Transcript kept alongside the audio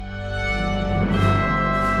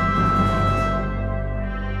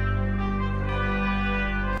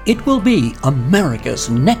It will be America's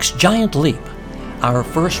next giant leap, our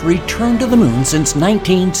first return to the moon since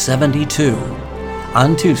 1972.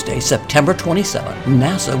 On Tuesday, September 27,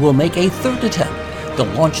 NASA will make a third attempt to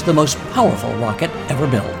launch the most powerful rocket ever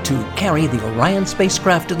built to carry the Orion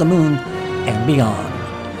spacecraft to the moon and beyond.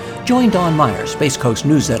 Join Don Meyer, Space Coast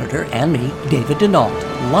news editor, and me, David Denault,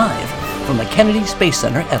 live from the Kennedy Space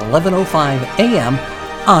Center at 11:05 a.m.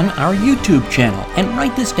 on our YouTube channel. And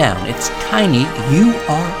write this down, it's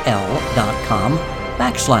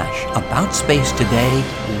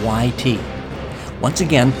tinyurl.com/AboutSpaceTodayYT. Once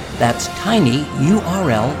again, that's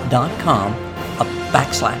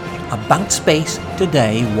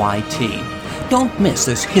tinyurl.com/AboutSpaceTodayYT. Don't miss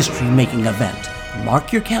this history-making event.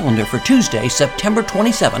 Mark your calendar for Tuesday, September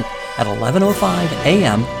 27 at 11:05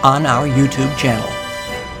 a.m. on our YouTube channel.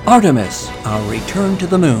 Artemis, our return to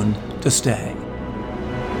the moon to stay.